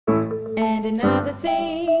And another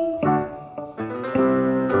thing.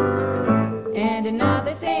 And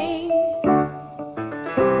another thing.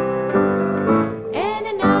 And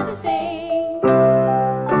another thing.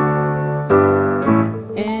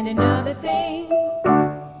 And another thing.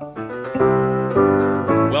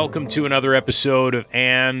 Welcome to another episode of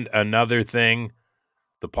And Another Thing,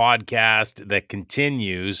 the podcast that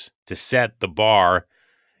continues to set the bar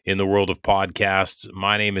in the world of podcasts.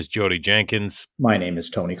 My name is Jodie Jenkins. My name is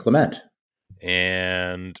Tony Clement.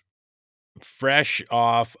 And fresh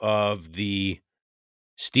off of the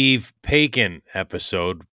Steve Paikin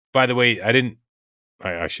episode, by the way,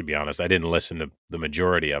 I should be honest, I didn't listen to the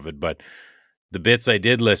majority of it, but the bits I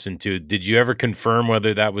did listen to, did you ever confirm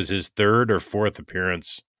whether that was his third or fourth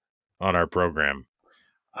appearance on our program?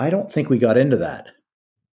 I don't think we got into that.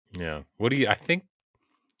 Yeah. What do you, I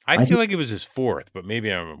feel like it was his fourth, but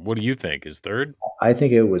maybe what do you think? His third? I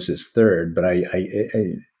think it was his third, but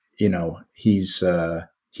he's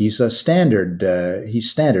a standard.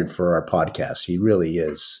 He's standard for our podcast. He really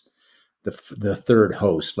is the third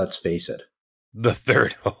host. Let's face it. The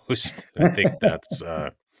third host. I think that's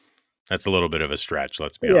a little bit of a stretch.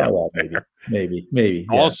 Let's be honest. Yeah, well, maybe.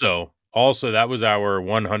 Yeah. Also, that was our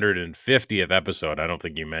 150th episode. I don't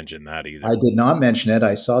think you mentioned that either. I did not mention it.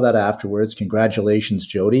 I saw that afterwards. Congratulations,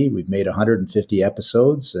 Jodie. We've made 150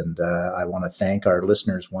 episodes, and I want to thank our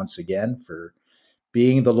listeners once again for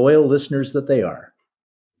being the loyal listeners that they are.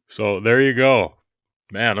 So there you go.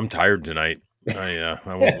 Man, I'm tired tonight. I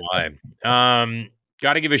won't lie.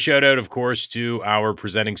 Got to give a shout out, of course, to our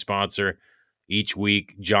presenting sponsor each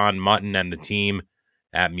week, John Mutton and the team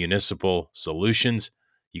at Municipal Solutions.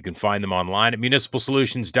 You can find them online at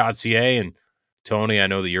municipalsolutions.ca. And Tony, I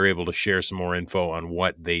know that you're able to share some more info on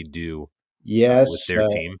what they do with their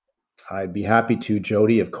team. I'd be happy to,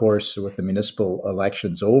 Jodie. Of course, with the municipal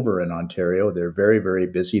elections over in Ontario, they're very, very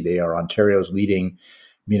busy. They are Ontario's leading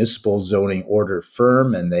municipal zoning order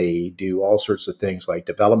firm, and they do all sorts of things like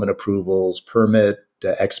development approvals, permit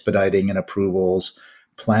expediting and approvals,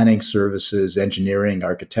 planning services, engineering,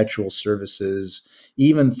 architectural services,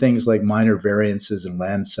 even things like minor variances and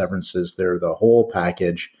land severances. They're the whole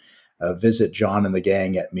package. Visit John and the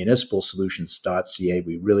gang at municipalsolutions.ca.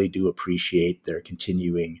 We really do appreciate their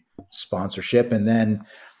continuing sponsorship. And then,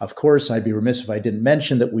 of course, I'd be remiss if I didn't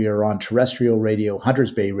mention that we are on terrestrial radio,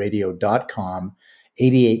 huntersbayradio.com,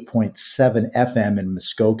 88.7 FM in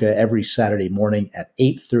Muskoka every Saturday morning at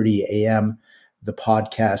 8:30 a.m. The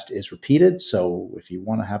podcast is repeated. So if you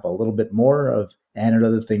want to have a little bit more of And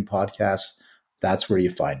Another Thing podcasts, that's where you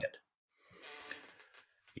find it.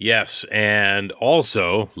 Yes. And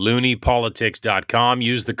also loonypolitics.com.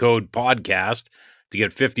 Use the code podcast to get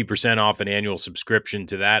 50% off an annual subscription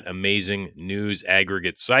to that amazing news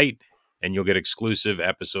aggregate site. And you'll get exclusive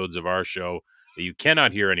episodes of our show that you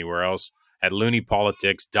cannot hear anywhere else at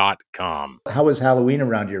loonypolitics.com. How was Halloween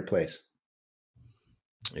around your place?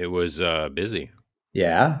 It was busy.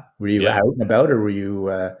 Yeah. Were you out and about, or were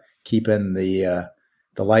you keeping the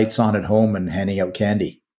lights on at home and handing out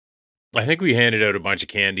candy? I think we handed out a bunch of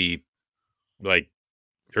candy like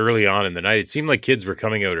early on in the night. It seemed like kids were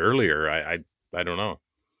coming out earlier. I don't know.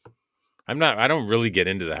 I don't really get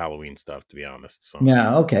into the Halloween stuff, to be honest. So.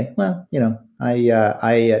 Yeah. Okay. Well, I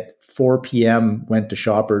at 4 p.m. went to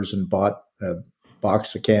Shoppers and bought a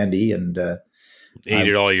box of candy and ate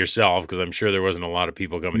it all yourself, because I'm sure there wasn't a lot of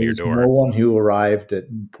people coming to your door. No one who arrived at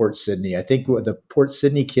Port Sydney. I think the Port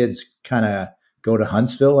Sydney kids kind of go to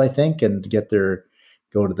Huntsville, I think, and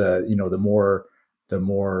go to the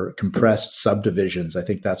more compressed subdivisions. I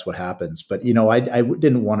think that's what happens. But I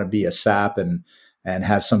didn't want to be a sap and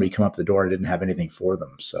have somebody come up the door. I didn't have anything for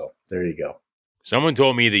them. So there you go. Someone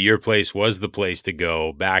told me that your place was the place to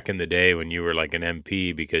go back in the day when you were like an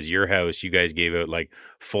MP, because your house, you guys gave out like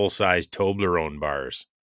full-size Toblerone bars.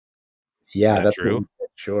 Yeah, that's true.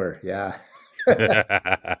 Sure. Yeah.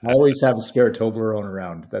 I always have a spare Toblerone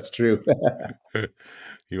around. That's true.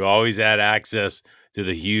 You always had access to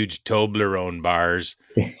the huge Toblerone bars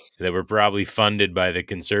that were probably funded by the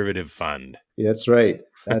Conservative Fund. That's right.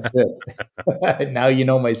 That's it. Now you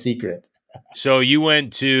know my secret. So you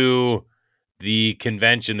went to the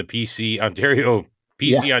convention, the Ontario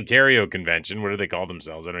convention. What do they call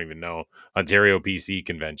themselves? I don't even know. Ontario PC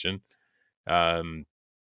convention.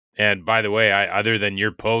 And by the way, other than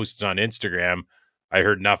your posts on Instagram, I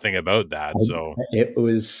heard nothing about that. So it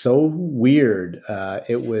was so weird.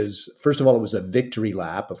 It was, first of all, it was a victory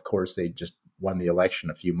lap. Of course, they just won the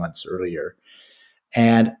election a few months earlier.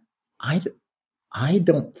 And I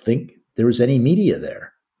don't think there was any media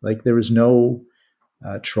there. Like there was no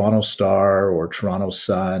Toronto Star or Toronto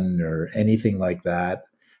Sun or anything like that.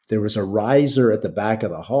 there was a riser at the back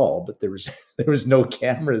of the hall, but there was no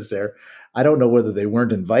cameras there. I don't know whether they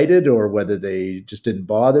weren't invited or whether they just didn't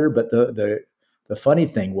bother. But the funny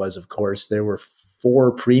thing was, of course, there were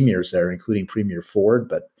 4 premiers there, including Premier Ford,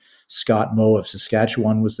 but Scott Moe of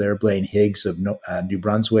Saskatchewan was there, Blaine Higgs of New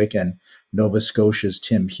Brunswick, and Nova Scotia's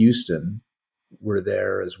Tim Houston were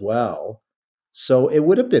there as well. So it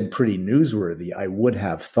would have been pretty newsworthy, I would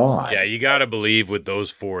have thought. Yeah, you got to believe with those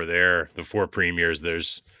 4 there, the 4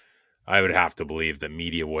 premiers, I would have to believe that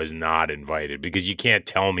media was not invited, because you can't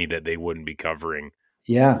tell me that they wouldn't be covering,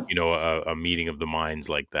 Yeah. a meeting of the minds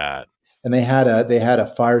like that. And they had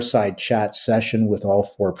a fireside chat session with all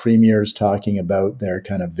 4 premiers talking about their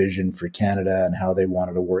kind of vision for Canada and how they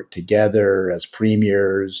wanted to work together as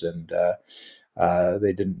premiers. And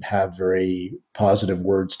they didn't have very positive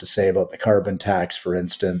words to say about the carbon tax, for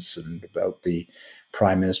instance, and about the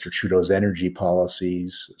Prime Minister Trudeau's energy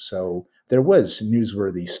policies. So there was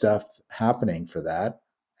newsworthy stuff happening for that.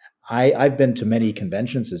 I've been to many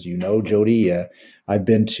conventions, as you know, Jodie. I've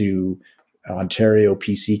been to Ontario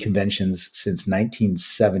PC conventions since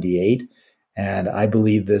 1978. And I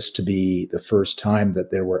believe this to be the first time that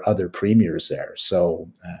there were other premiers there. So,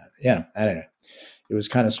 I don't know. It was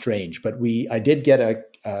kind of strange, but I did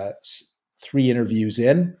get 3 interviews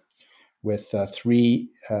in with 3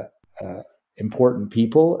 important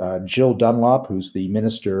people. Jill Dunlop, who's the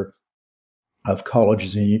Minister of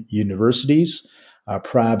Colleges and Universities,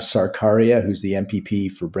 Prab Sarkaria, who's the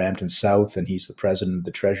MPP for Brampton South, and he's the president of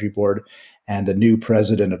the Treasury Board, and the new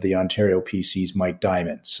president of the Ontario PCs, Mike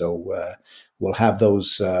Diamond. So we'll have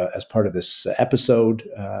those as part of this episode,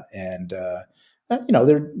 and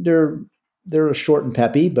they're short and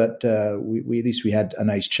peppy, but we at least we had a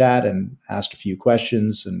nice chat and asked a few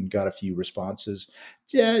questions and got a few responses.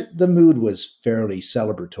 Yeah, the mood was fairly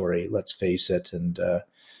celebratory, let's face it, and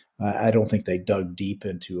I don't think they dug deep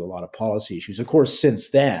into a lot of policy issues. Of course, since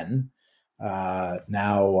then,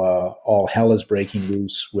 now all hell is breaking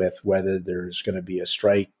loose with whether there's going to be a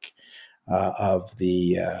strike of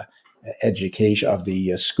the education of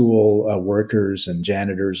the school workers and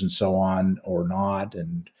janitors and so on or not,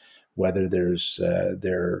 and whether they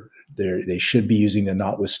should be using the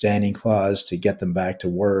notwithstanding clause to get them back to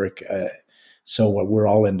work. So we're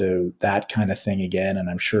all into that kind of thing again,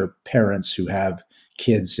 and I'm sure parents who have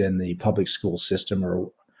kids in the public school system are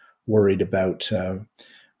worried about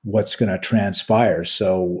what's going to transpire.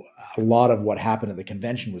 So a lot of what happened at the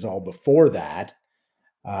convention was all before that.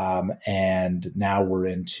 And now we're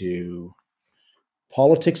into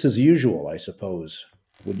politics as usual, I suppose,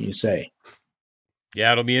 wouldn't you say?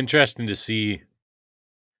 Yeah, it'll be interesting to see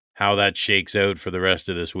how that shakes out for the rest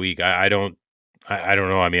of this week. I don't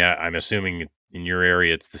know. I mean, I'm assuming in your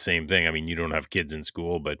area it's the same thing. I mean, you don't have kids in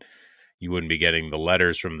school, but you wouldn't be getting the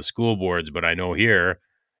letters from the school boards. But I know here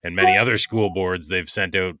and many other school boards, they've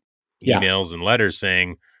sent out emails and letters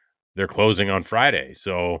saying they're closing on Friday.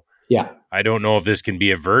 So I don't know if this can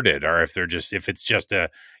be averted, or if it's just a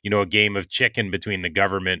game of chicken between the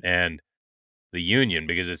government and the union,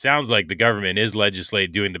 because it sounds like the government is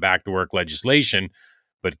doing the back to work legislation,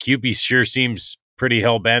 but CUPE sure seems pretty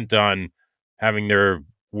hell bent on having their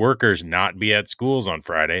workers not be at schools on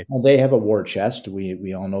Friday. Well, they have a war chest.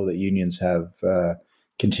 We all know that unions have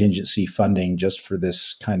contingency funding just for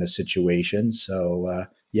this kind of situation. So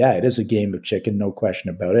it is a game of chicken, no question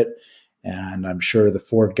about it. And I'm sure the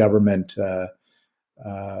Ford government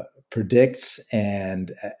predicts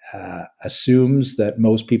and assumes that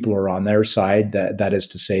most people are on their side. That is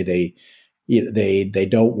to say, they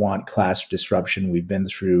don't want class disruption. We've been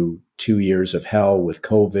through 2 years of hell with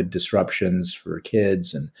COVID disruptions for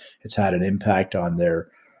kids, and it's had an impact on their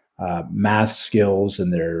math skills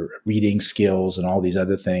and their reading skills and all these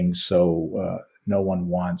other things. So no one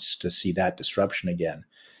wants to see that disruption again.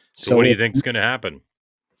 So what do you think is going to happen?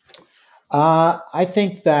 I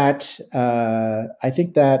think that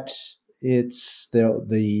it's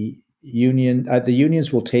the union. The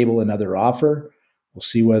unions will table another offer. We'll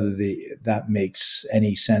see whether that makes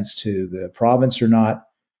any sense to the province or not.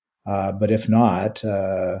 But if not,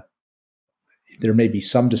 there may be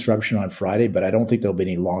some disruption on Friday, but I don't think there'll be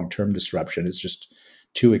any long-term disruption. It's just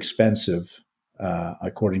too expensive,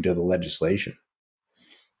 according to the legislation.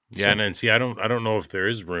 Yeah, and see, I don't know if there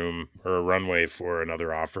is room or a runway for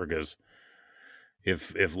another offer, because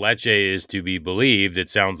if Lecce is to be believed, it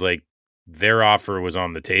sounds like their offer was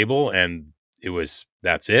on the table and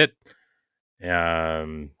that's it.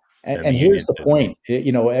 And here's the point,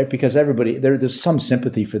 because everybody there's some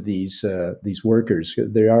sympathy for these workers.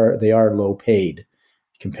 They are low paid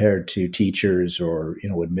compared to teachers or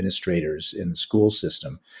administrators in the school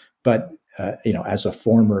system. But as a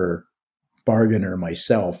former bargainer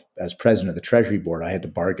myself as president of the Treasury Board. I had to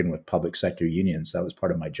bargain with public sector unions. That was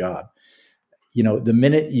part of my job. The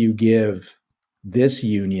minute you give this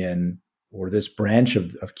union or this branch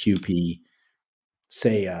of QP,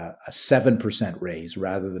 say a 7% raise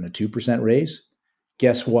rather than a 2% raise,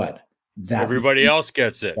 guess what? Everybody else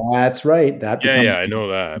gets it. That's right. That becomes I know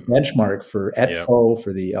that benchmark for ETFO,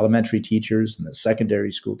 for the elementary teachers and the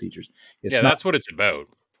secondary school teachers. That's what it's about.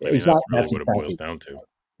 I mean, that's really what it boils down to.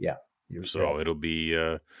 Yeah. So it'll be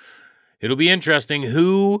interesting.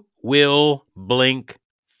 Who will blink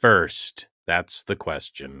first? That's the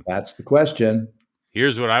question.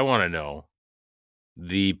 Here's what I want to know.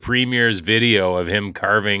 The premier's video of him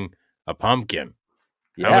carving a pumpkin.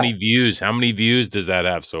 Yeah. How many views does that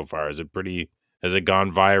have so far? Has it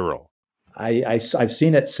gone viral? I've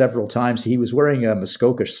seen it several times. He was wearing a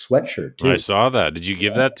Muskoka sweatshirt too. I saw that. Did you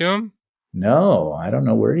give that to him? No, I don't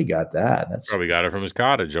know where he got that. That's probably got it from his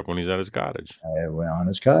cottage up when he's at his cottage. On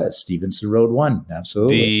his cottage, Stevenson Road 1.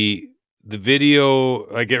 Absolutely. The video,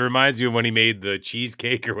 like, it reminds me of when he made the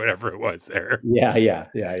cheesecake or whatever it was there. Yeah.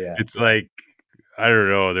 It's like, I don't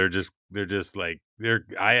know. They're just like, they're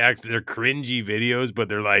cringy videos, but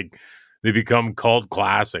they're like, they become cult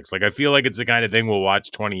classics. Like, I feel like it's the kind of thing we'll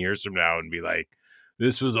watch 20 years from now and be like,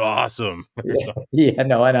 this was awesome.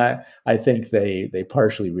 And I think they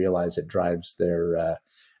partially realize it drives their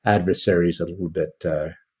adversaries a little bit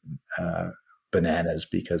bananas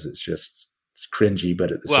because it's cringy,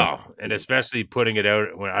 but at the same time. And especially putting it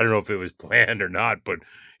out when, I don't know if it was planned or not, but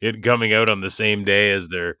it coming out on the same day as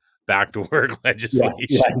their back to work legislation.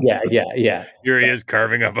 Yeah. Here he is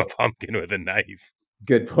carving up a pumpkin with a knife.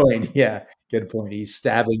 Good point. Yeah, good point. He's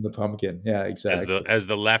stabbing the pumpkin. Yeah, exactly. As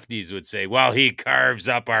the lefties would say, well, he carves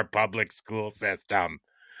up our public school system.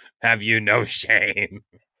 Have you no shame?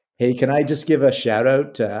 Hey, can I just give a shout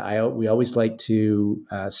out? We always like to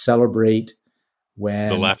celebrate when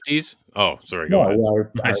the lefties. Oh, sorry. Go ahead.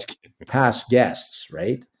 Our past guests,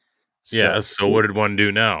 right? So what did one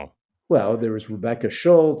do now? Well, there was Rebecca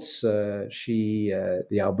Schultz.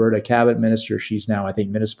 The Alberta cabinet minister. She's now, I think,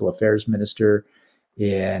 municipal affairs minister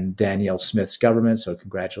in Danielle Smith's government. So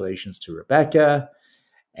congratulations to Rebecca.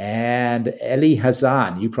 And Eli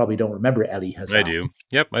Hazan. You probably don't remember Eli Hazan. I do.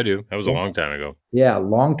 Yep, I do. That was a long time ago. Yeah,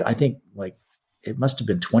 I think like it must have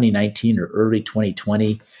been 2019 or early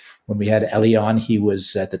 2020 when we had Eli on. He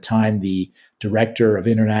was at the time the director of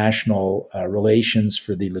international relations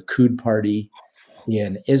for the Likud party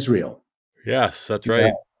in Israel. Yes, that's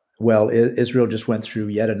right. Well, Israel just went through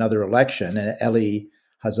yet another election, and Eli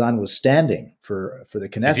Hazan was standing for the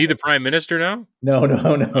Knesset. Is he the prime minister now? No.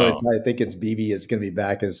 I think it's Bibi is going to be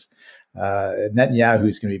back as Netanyahu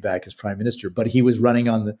is going to be back as prime minister. But Eli was running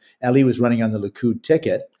on the Likud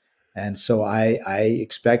ticket, and so I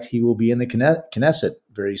expect he will be in the Knesset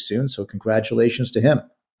very soon. So congratulations to him.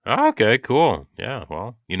 Okay, cool. Yeah,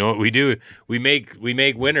 well, you know what we do? We make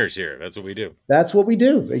winners here. That's what we do. That's what we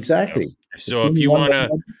do. Exactly. So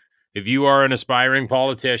if you are an aspiring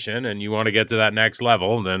politician and you want to get to that next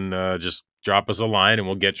level, then just drop us a line and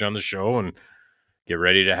we'll get you on the show and get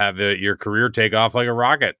ready to have your career take off like a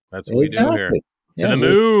rocket. That's what we do here. To the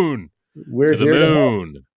moon. We're to the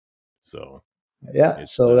moon. So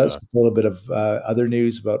so that's a little bit of other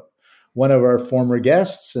news about one of our former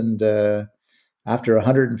guests, and after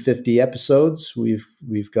 150 episodes,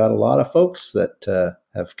 we've got a lot of folks that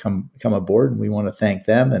have come aboard, and we want to thank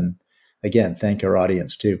them, and again, thank our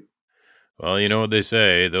audience too. Well, you know what they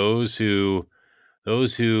say: those who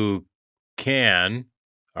can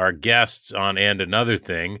are guests on And Another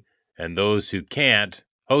Thing, and those who can't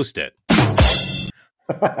host it.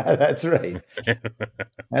 That's right,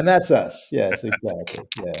 and that's us. Yes, exactly.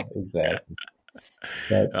 Yeah, exactly.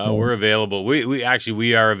 We're available. We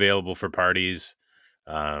are available for parties,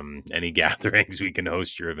 any gatherings. We can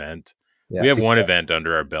host your event. Yeah, we have one event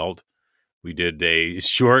under our belt. We did a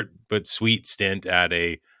short but sweet stint at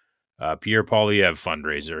a Pierre Poilievre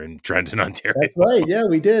fundraiser in Trenton, Ontario. That's right. Yeah,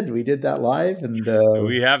 we did. We did that live, and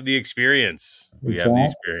we have the expect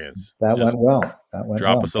That went well.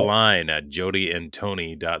 Drop us a line at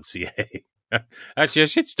jodieandtony.ca. Actually, I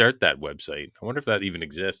should start that website. I wonder if that even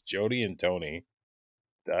exists. Jodie and Tony.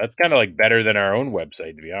 That's kind of like better than our own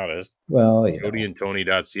website, to be honest. Well,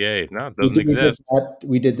 jodieandtony.ca. No, it doesn't exist.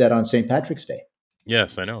 We did that on St. Patrick's Day.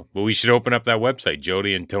 Yes, I know. But we should open up that website,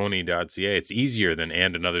 jodieandtony.ca. It's easier than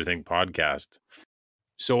And Another Thing podcast.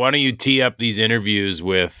 So why don't you tee up these interviews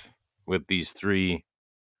with these three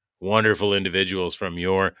wonderful individuals from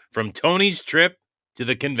Tony's trip to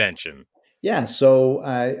the convention? Yeah, so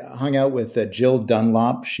I hung out with Jill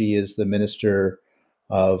Dunlop. She is the Minister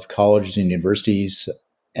of Colleges and Universities,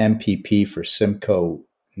 MPP for Simcoe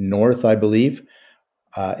North, I believe.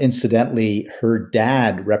 Incidentally, her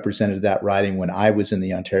dad represented that riding when I was in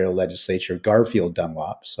the Ontario legislature, Garfield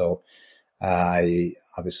Dunlop. So I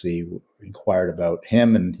obviously inquired about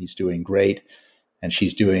him, and he's doing great. And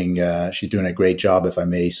she's doing a great job, if I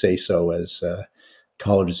may say so, as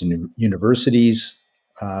colleges and universities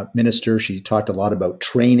minister. She talked a lot about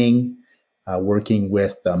training, working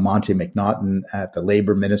with Monty McNaughton at the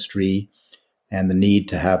Labor Ministry, and the need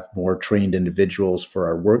to have more trained individuals for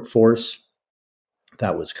our workforce.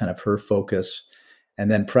 That was kind of her focus. And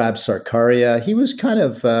then Prab Sarkaria, he was kind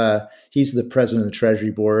of, he's the president of the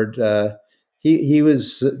Treasury Board. He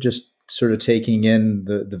was just sort of taking in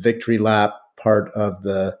the victory lap part of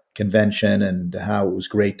the convention and how it was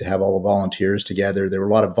great to have all the volunteers together. There were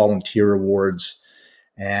a lot of volunteer awards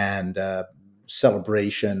and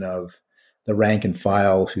celebration of the rank and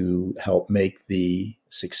file who helped make the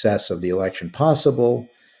success of the election possible.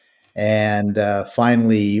 And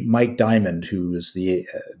finally, Mike Diamond, who is the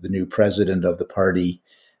new president of the party,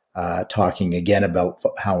 talking again about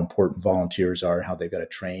how important volunteers are, how they've got to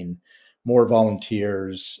train more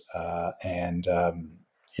volunteers and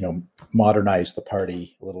modernize the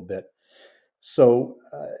party a little bit. So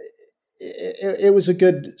it was a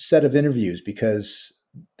good set of interviews because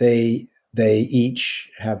they each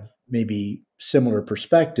have maybe similar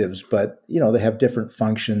perspectives, but they have different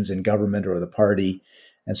functions in government or the party.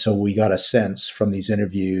 And so we got a sense from these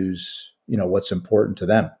interviews, what's important to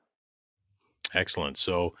them. Excellent.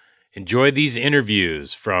 So enjoy these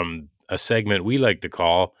interviews from a segment we like to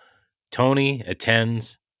call Tony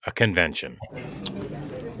Attends a Convention.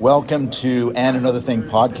 Welcome to And Another Thing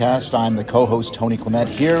podcast. I'm the co-host, Tony Clement,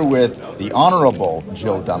 here with the Honorable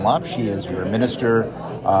Jill Dunlop. She is your Minister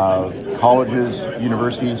of Colleges,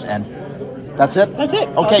 Universities, and that's it? That's it.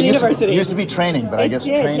 Okay, used to be training, but I guess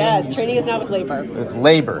training... Yes, training is now with Labor. With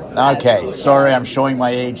Labor. Okay, yes. Sorry, I'm showing my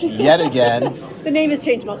age yet again. The name has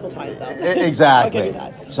changed multiple times, though. Exactly. I'll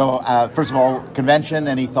give you that. So, first of all, convention,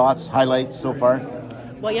 any thoughts, highlights so far?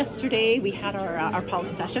 Well, yesterday we had our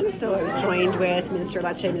policy session, so I was joined with Minister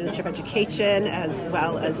Lecce, Minister of Education, as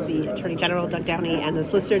well as the Attorney General, Doug Downey, and the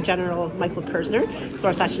Solicitor General, Michael Kersner. So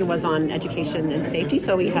our session was on education and safety,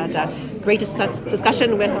 so we had a great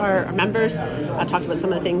discussion with our members, talked about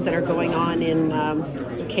some of the things that are going on in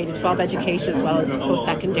K-12 education as well as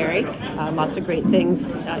post-secondary. Lots of great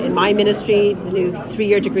things in my ministry, the new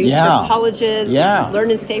 3-year degrees for colleges,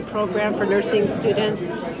 Learn and Stay program for nursing students,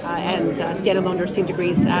 and standalone nursing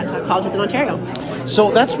degrees at colleges in Ontario.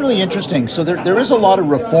 So that's really interesting. So there is a lot of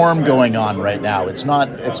reform going on right now. It's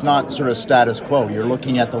not sort of status quo. You're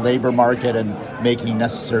looking at the labor market and making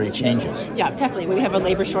necessary changes. Yeah, definitely. We have a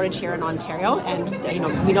labor shortage here in Ontario,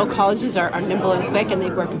 and we know colleges are nimble and quick, and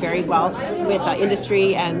they work very well with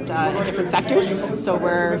industry and in different sectors. So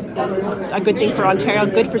it's a good thing for Ontario,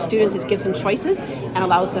 good for students. It gives them choices and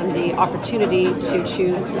allows them the opportunity to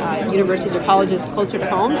choose universities or colleges closer to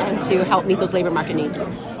home and to help meet those labor market needs.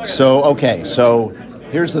 So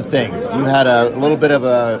here's the thing. You had a little bit of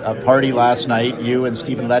a party last night, you and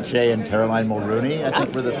Stephen Lecce and Caroline Mulrooney, I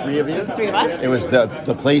think were the three of you? It was the three of us. It was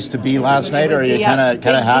the place to be last night, or are you kind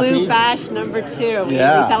of happy? Blue Bash number 2. We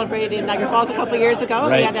celebrated in Niagara Falls a couple of years ago.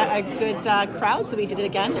 Right. We had a good crowd, so we did it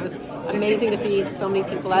again. It was amazing to see so many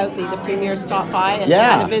people out. The Premier stopped by and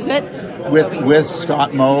had a visit. With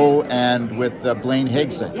Scott Moe and with Blaine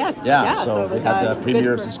Higson. Yes. Yeah. So we had the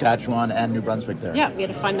Premier of Saskatchewan and New Brunswick there. Yeah, we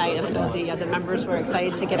had a fun night, and I know the members were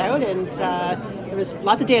excited to get out, and there was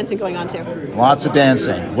lots of dancing going on too. Lots of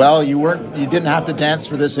dancing. Well, you didn't have to dance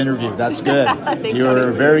for this interview. That's good. You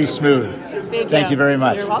were very smooth. Thank you very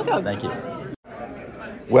much. You're welcome. Thank you.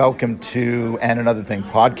 Welcome to And Another Thing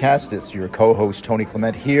podcast. It's your co-host, Tony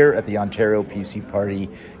Clement, here at the Ontario PC Party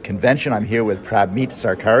Convention. I'm here with Prab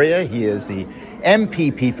Sarkaria. He is the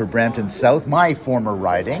MPP for Brampton South, my former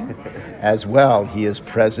riding. As well, he is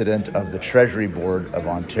president of the Treasury Board of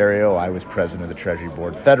Ontario. I was president of the Treasury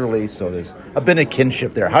Board federally, so there's a bit of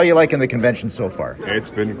kinship there. How are you liking the convention so far?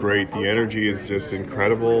 It's been great. The energy is just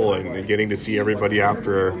incredible, and getting to see everybody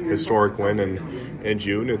after a historic win in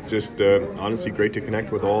June. It's just honestly great to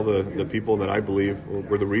connect with all the people that I believe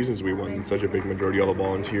were the reasons we won. Such a big majority, all the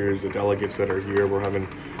volunteers, the delegates that are here. We're having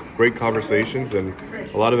great conversations and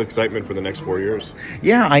a lot of excitement for the next 4 years.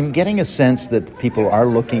 Yeah, I'm getting a sense that people are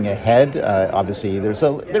looking ahead. Obviously, there is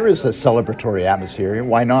a celebratory atmosphere.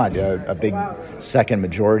 Why not? A big second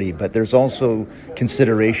majority, but there's also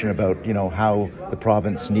consideration about how the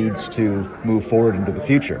province needs to move forward into the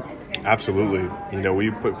future. Absolutely.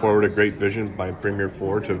 We put forward a great vision by Premier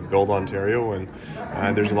Ford to build Ontario, and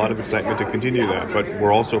there's a lot of excitement to continue that. But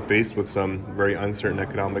we're also faced with some very uncertain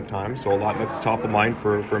economic times, so a lot that's top of mind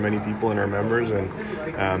for many people and our members and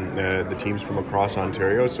the teams from across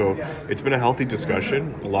Ontario. So it's been a healthy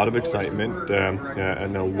discussion, a lot of excitement,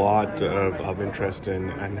 and a lot of interest in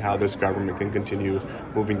how this government can continue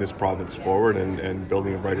moving this province forward and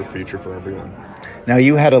building a brighter future for everyone. Now,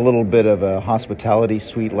 you had a little bit of a hospitality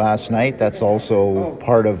suite last night. That's also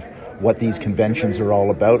part of what these conventions are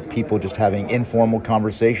all about, people just having informal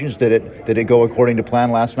conversations. Did it go according to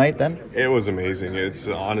plan last night then? It was amazing. It's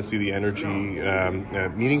honestly the energy,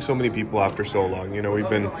 meeting so many people after so long. We've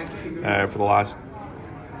been, for the last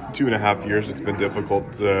 2.5 years, it's been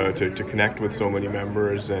difficult to connect with so many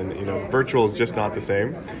members, and virtual is just not the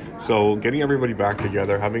same. So getting everybody back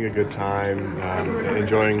together, having a good time,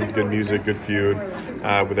 enjoying good music, good food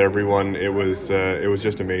with everyone, it was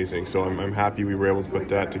just amazing. So I'm happy we were able to put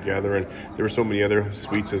that together, and there were so many other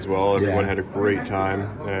suites as well. Everyone had a great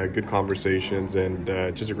time, good conversations, and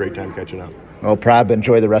just a great time catching up. Well, Prab,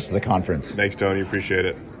 enjoy the rest of the conference. Thanks, Tony. Appreciate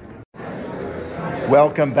it.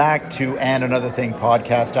 Welcome back to And Another Thing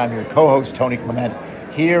podcast. I'm your co-host, Tony Clement,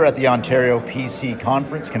 here at the Ontario PC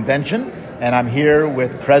Conference Convention. And I'm here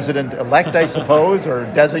with President-elect, I suppose, or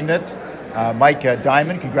designate, Mike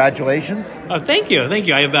Diamond. Congratulations. Thank you.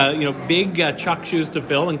 I have big Chuck shoes to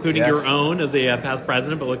fill, including your own as a past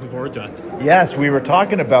president, but looking forward to it. Yes, we were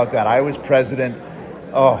talking about that. I was president,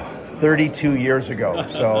 32 years ago.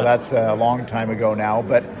 So that's a long time ago now.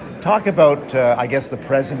 But talk about, I guess, the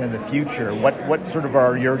present and the future. What sort of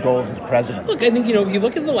are your goals as president? Look, I think, if you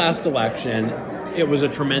look at the last election, it was a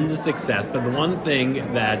tremendous success, but the one thing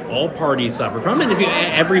that all parties suffer from, and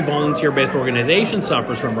every volunteer-based organization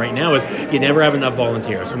suffers from right now, is you never have enough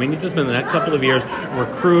volunteers. So we need to spend the next couple of years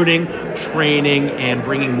recruiting, training, and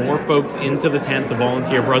bringing more folks into the tent to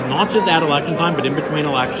volunteer for us, not just at election time, but in between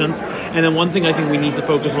elections. And then one thing I think we need to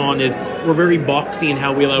focus on is we're very boxy in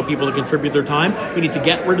how we allow people to contribute their time. We need to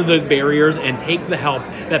get rid of those barriers and take the help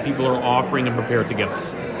that people are offering and prepared to give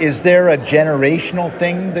us. Is there a generational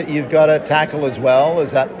thing that you've got to tackle as well?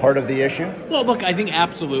 Is that part of the issue? Well, look, I think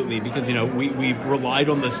absolutely, because, we've relied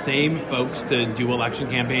on the same folks to do election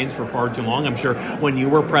campaigns for far too long. I'm sure when you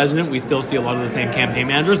were president, we still see a lot of the same campaign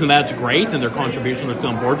managers, and that's great, and their contributions are still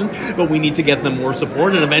important, but we need to get them more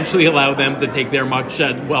support and eventually allow them to take their much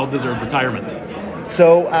well-deserved retirement.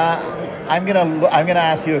 So I'm gonna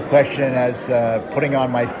ask you a question as putting on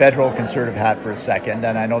my federal conservative hat for a second,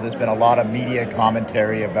 and I know there's been a lot of media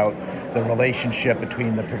commentary about the relationship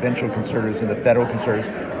between the provincial conservatives and the federal conservatives.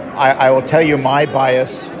 I will tell you my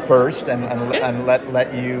bias first, and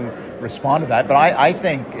let you respond to that. But I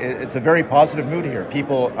think it's a very positive mood here.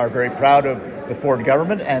 People are very proud of the Ford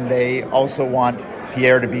government, and they also want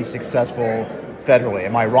Pierre to be successful federally.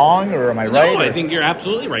 Am I wrong or am I right? No, I think you're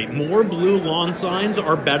absolutely right. More blue lawn signs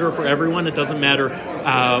are better for everyone. It doesn't matter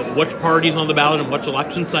which party's on the ballot and which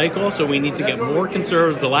election cycle. So we need to get more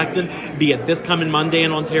Conservatives elected, be it this coming Monday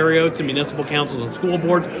in Ontario to municipal councils and school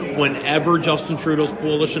boards, whenever Justin Trudeau's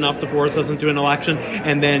foolish enough to force us into an election,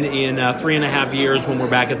 and then in 3.5 years when we're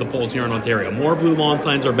back at the polls here in Ontario. More blue lawn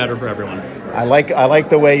signs are better for everyone. I like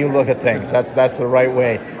the way you look at things. That's the right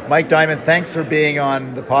way. Mike Diamond, thanks for being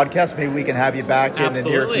on the podcast. Maybe we can have you back in the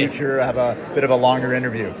near future, have a bit of a longer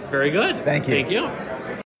interview. Very good. Thank you. Thank you.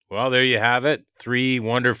 Well, there you have it. 3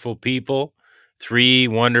 wonderful people, 3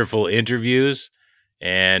 wonderful interviews.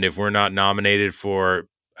 And if we're not nominated for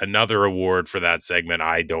another award for that segment,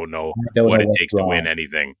 I don't know what it takes to win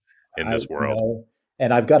anything in this world.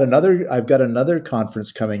 And I've got another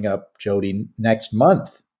conference coming up, Jodie, next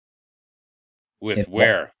month. With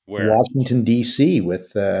where? Washington, D.C.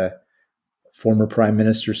 with former Prime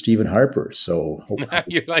Minister Stephen Harper. So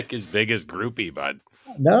you're like his biggest groupie, bud.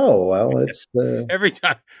 No, well, it's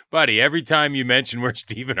every time you mention where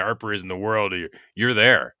Stephen Harper is in the world, you're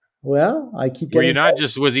there. Well, I keep getting.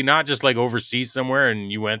 Was he not just like overseas somewhere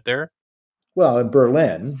and you went there? Well, in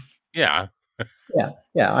Berlin. Yeah.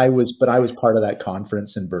 Yeah. I was part of that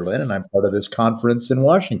conference in Berlin, and I'm part of this conference in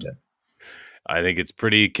Washington. I think it's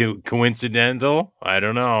pretty coincidental. I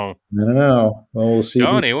don't know. Well, we'll see.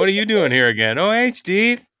 Tony, what are you doing here again? Oh, hey,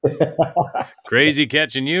 Steve. Crazy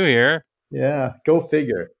catching you here. Yeah, go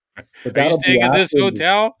figure. Are you staying at this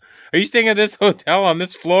hotel? Are you staying at this hotel on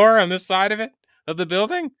this floor, on this side of it, of the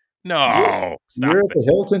building? No. You're at the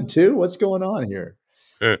Hilton too? What's going on here?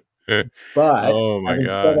 But oh my having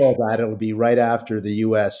gosh. said all that, it'll be right after the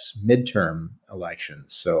U.S. midterm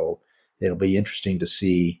elections. So it'll be interesting to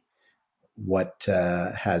see what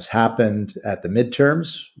has happened at the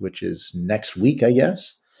midterms, which is next week, I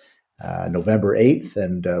guess. November 8th,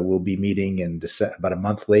 and we'll be meeting in about a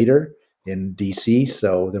month later in DC.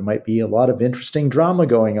 So there might be a lot of interesting drama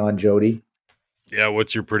going on, Jody. Yeah,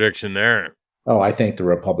 what's your prediction there? Oh, I think the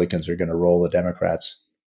Republicans are going to roll the Democrats.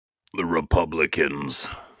 The Republicans.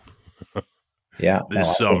 Yeah.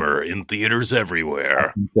 This summer in theaters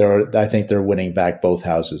everywhere. I think they're winning back both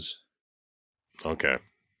houses. Okay.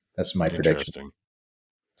 That's my prediction.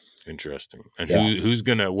 Interesting. And who's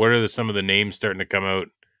gonna? What are some of the names starting to come out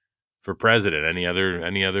for president? Any other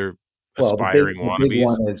aspiring wannabes? The big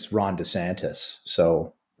one is Ron DeSantis.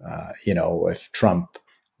 So if Trump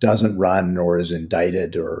doesn't run or is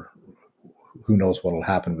indicted, or who knows what will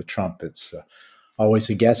happen with Trump, it's always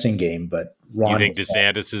a guessing game. But Ron, you think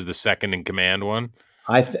DeSantis is the second in command one?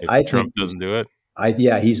 I Trump think doesn't do it.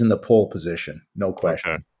 He's in the pole position, no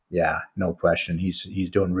question. Okay. Yeah, no question. He's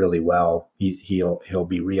doing really well. He'll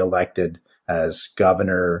be reelected as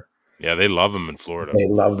governor. Yeah, they love him in Florida.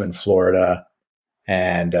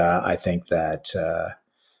 And I think that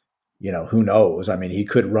who knows? I mean, he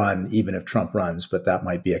could run even if Trump runs, but that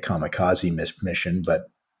might be a kamikaze mission. But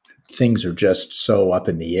things are just so up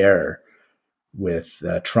in the air with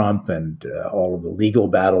Trump and all of the legal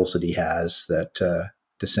battles that he has that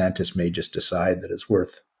DeSantis may just decide that it's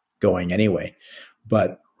worth going anyway.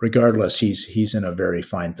 But regardless, he's in a very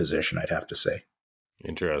fine position, I'd have to say.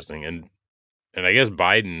 Interesting. And I guess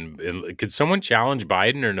Biden, could someone challenge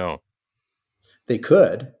Biden or no? They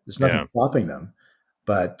could. There's nothing stopping them.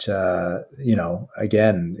 But,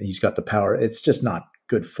 again, he's got the power. It's just not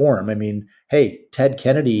good form. I mean, hey, Ted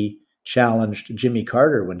Kennedy challenged Jimmy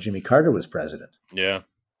Carter when Jimmy Carter was president. Yeah.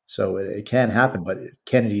 So it can happen, but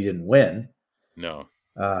Kennedy didn't win. No.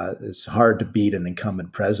 It's hard to beat an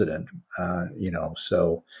incumbent president, but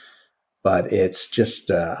it's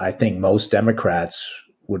just, I think most Democrats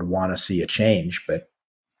would want to see a change, but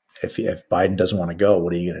if Biden doesn't want to go,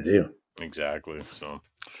 what are you going to do? Exactly. So,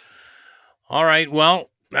 all right. Well,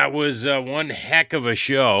 that was one heck of a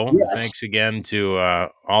show. Yes. Thanks again to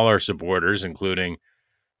all our supporters, including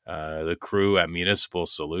the crew at Municipal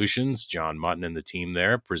Solutions, John Mutton and the team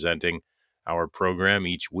there presenting our program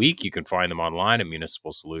each week. You can find them online at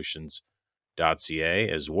municipalsolutions.ca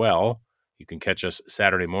as well. You can catch us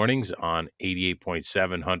Saturday mornings on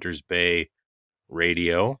 88.7 Hunters Bay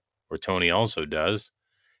Radio, where Tony also does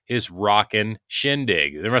his Rockin'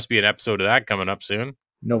 Shindig. There must be an episode of that coming up soon.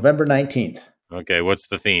 November 19th. Okay, what's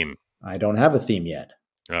the theme? I don't have a theme yet.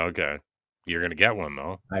 Okay. You're going to get one,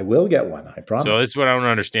 though. I will get one, I promise. So this is what I don't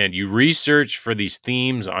understand. You research for these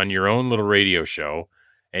themes on your own little radio show,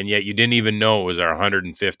 and yet you didn't even know it was our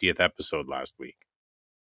 150th episode last week.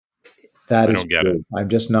 I don't get it. I'm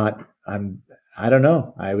just not, I don't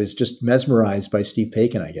know. I was just mesmerized by Steve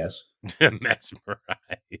Paikin, I guess.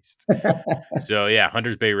 Mesmerized. So yeah,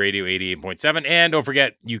 Hunters Bay Radio 88.7. And don't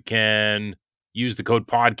forget, you can use the code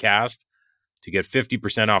podcast to get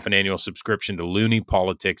 50% off an annual subscription to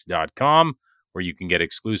looneypolitics.com, where you can get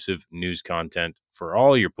exclusive news content for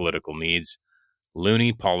all your political needs.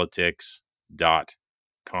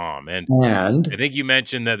 looneypolitics.com. And I think you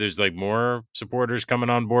mentioned that there's like more supporters coming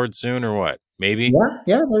on board soon, or what? Maybe.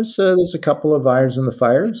 Yeah. There's a couple of irons in the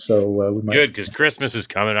fire, so we might. Good, because Christmas is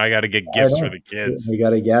coming. I got to get gifts for the kids. We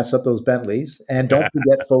got to gas up those Bentleys, and don't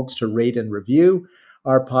forget, folks, to rate and review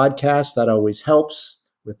our podcast. That always helps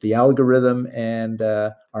with the algorithm. And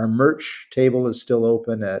our merch table is still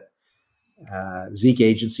open at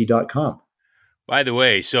zekeagency.com. By the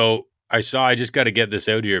way, so I just got to get this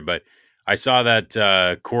out here, but I saw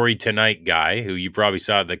that Corey Tonight guy who you probably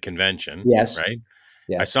saw at the convention. Yes. Right?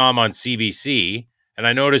 Yes. I saw him on CBC, and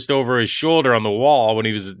I noticed over his shoulder on the wall when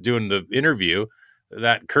he was doing the interview,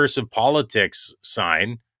 that Curse of Politics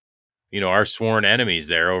sign, our sworn enemies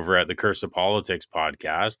there over at the Curse of Politics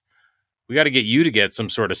podcast. We got to get you to get some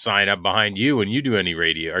sort of sign up behind you when you do any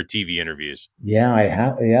radio or TV interviews. Yeah, I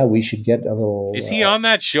have. Yeah, we should get a little. Is he on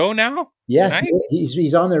that show now? Yes,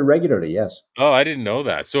 he's on there regularly. Yes. Oh, I didn't know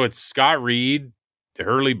that. So it's Scott Reed,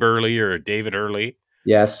 Hurley Burley, or David Hurley.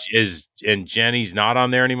 Yes. And Jenny's not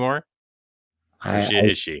on there anymore?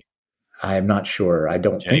 Is she? I'm not sure. I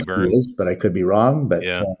don't think she is, but I could be wrong. But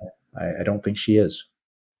yeah. I don't think she is.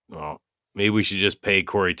 Well, maybe we should just pay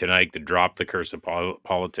Corey Tonight to drop the Curse of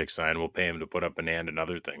Politics sign. We'll pay him to put up an and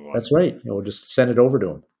another thing. That's right. We'll just send it over to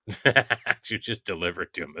him. Actually, just deliver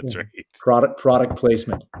it to him. That's right. Product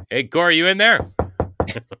placement. Hey, Corey, you in there?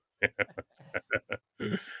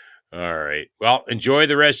 All right. Well, enjoy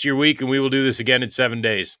the rest of your week, and we will do this again in 7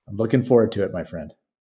 days. I'm looking forward to it, my friend.